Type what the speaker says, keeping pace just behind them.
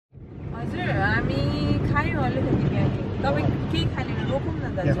तपाईं के खाने रोकौँ न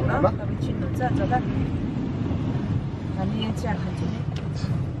दाजु ल तपाईं चिन्नुहुन्छ जग्गा हामी यहाँ चिया खान्छौँ नि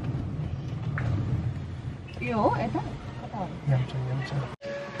यो हो यता कता हो यमच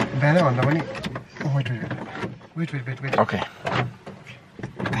बिहानै भन्दा पनि wait Okay,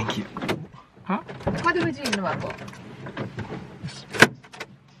 thank you. कति बजी हिँड्नु भएको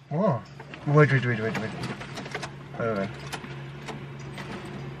oh wait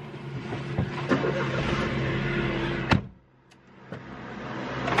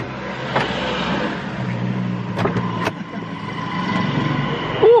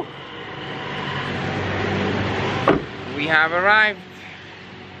We have arrived.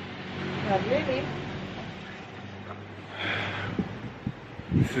 Not really.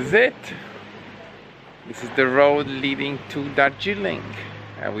 This is it. This is the road leading to Darjeeling.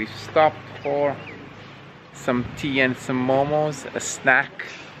 We've stopped for some tea and some momos, a snack.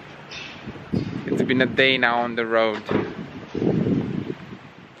 It's been a day now on the road.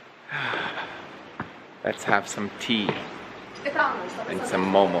 Let's have some tea and some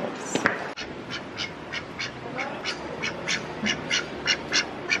momos.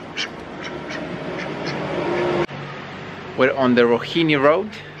 We're on the Rohini Road,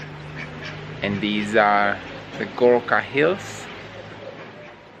 and these are the Gorkha Hills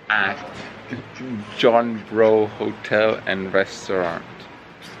at John Bro Hotel and Restaurant.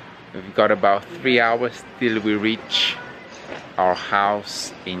 We've got about 3 hours till we reach our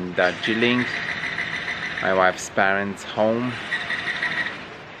house in Darjeeling, my wife's parents' home,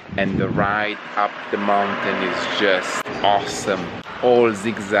 and the ride up the mountain is just awesome. All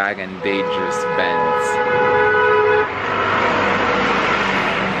zigzag and dangerous bends.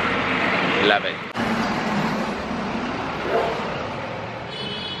 Love it.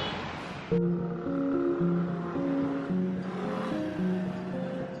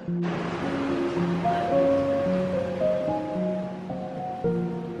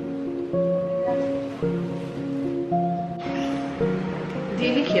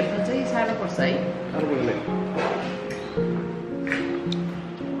 Daily खेप्नु चाहिँ साह्रो पर्छ है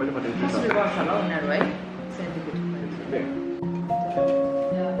कसरी गर्छ होला उनीहरू है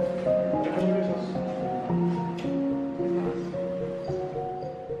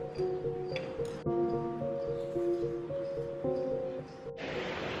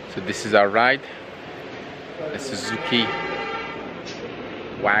So this is our ride, the Suzuki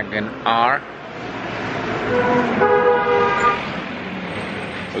Wagon R.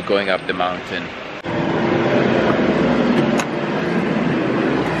 We're going up the mountain.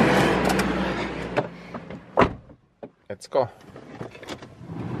 Let's go.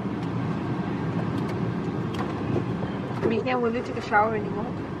 Mia, will you take a shower anymore?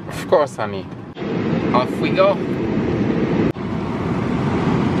 Of course, honey. Off we go.